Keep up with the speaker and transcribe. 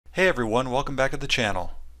Hey everyone, welcome back to the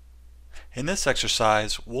channel. In this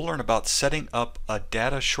exercise, we'll learn about setting up a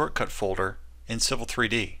data shortcut folder in Civil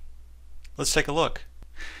 3D. Let's take a look.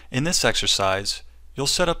 In this exercise, you'll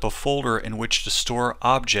set up a folder in which to store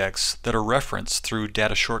objects that are referenced through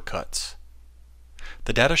data shortcuts.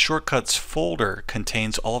 The data shortcuts folder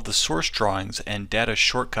contains all of the source drawings and data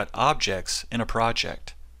shortcut objects in a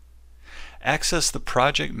project. Access the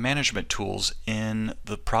project management tools in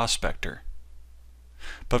the prospector.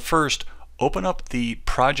 But first, open up the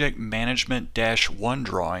Project Management-1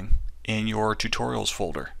 drawing in your Tutorials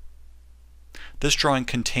folder. This drawing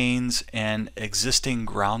contains an existing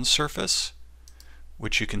ground surface,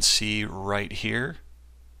 which you can see right here,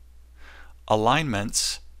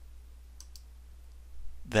 alignments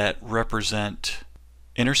that represent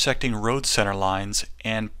intersecting road center lines,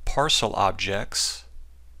 and parcel objects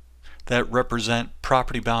that represent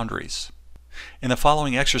property boundaries. In the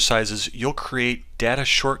following exercises, you'll create data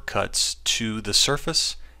shortcuts to the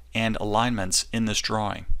surface and alignments in this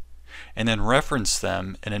drawing, and then reference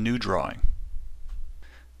them in a new drawing.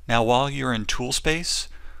 Now, while you're in Tool Space,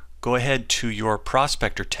 go ahead to your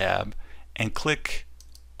Prospector tab and click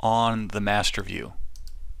on the Master View.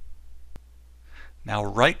 Now,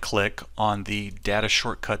 right-click on the Data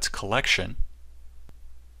Shortcuts collection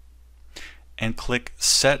and click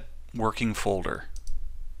Set Working Folder.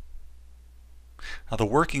 Now, the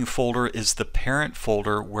working folder is the parent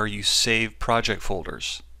folder where you save project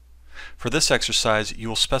folders. For this exercise, you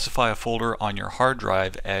will specify a folder on your hard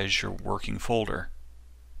drive as your working folder.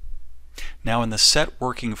 Now, in the Set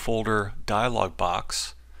Working Folder dialog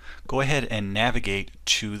box, go ahead and navigate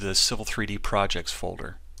to the Civil 3D Projects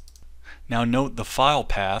folder. Now, note the file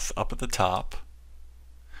path up at the top,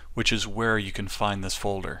 which is where you can find this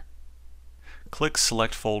folder. Click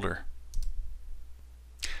Select Folder.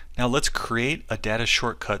 Now let's create a Data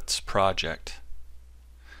Shortcuts project.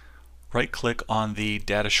 Right-click on the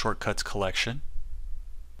Data Shortcuts collection.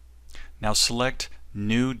 Now select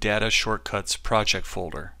New Data Shortcuts Project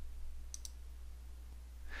folder.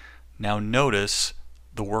 Now notice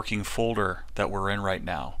the working folder that we're in right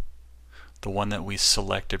now, the one that we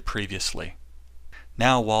selected previously.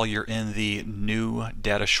 Now, while you're in the New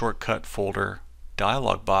Data Shortcut folder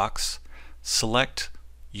dialog box, select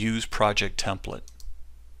Use Project Template.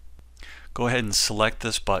 Go ahead and select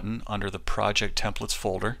this button under the Project Templates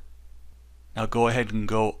folder. Now go ahead and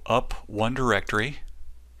go up one directory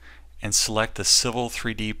and select the Civil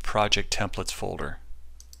 3D Project Templates folder.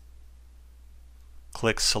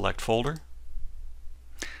 Click Select Folder.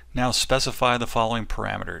 Now specify the following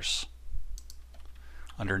parameters.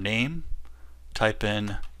 Under Name, type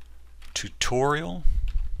in Tutorial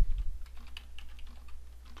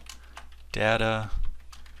Data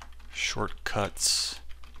Shortcuts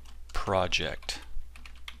Project.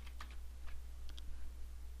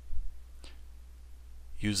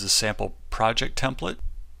 Use the sample project template.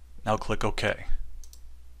 Now click OK.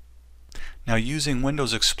 Now, using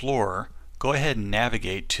Windows Explorer, go ahead and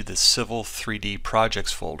navigate to the Civil 3D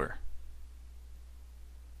Projects folder.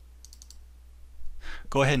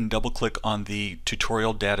 Go ahead and double-click on the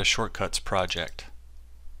Tutorial Data Shortcuts project.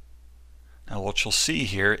 Now, what you'll see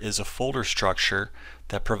here is a folder structure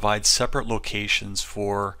that provides separate locations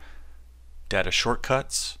for data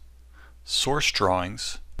shortcuts, source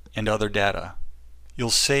drawings, and other data. You'll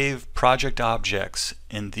save project objects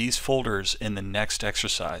in these folders in the next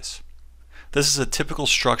exercise. This is a typical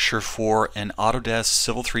structure for an Autodesk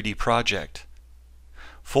Civil 3D project.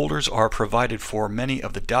 Folders are provided for many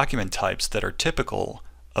of the document types that are typical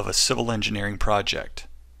of a civil engineering project.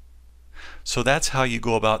 So that's how you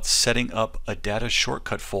go about setting up a data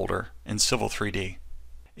shortcut folder in Civil 3D.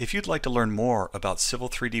 If you'd like to learn more about Civil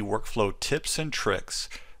 3D workflow tips and tricks,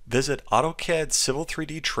 visit AutoCAD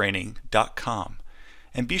Civil3D Training.com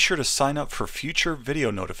and be sure to sign up for future video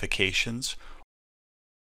notifications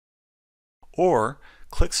or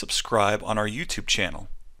click subscribe on our YouTube channel.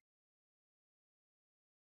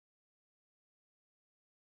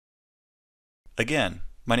 Again,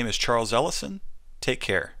 my name is Charles Ellison. Take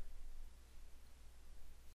care.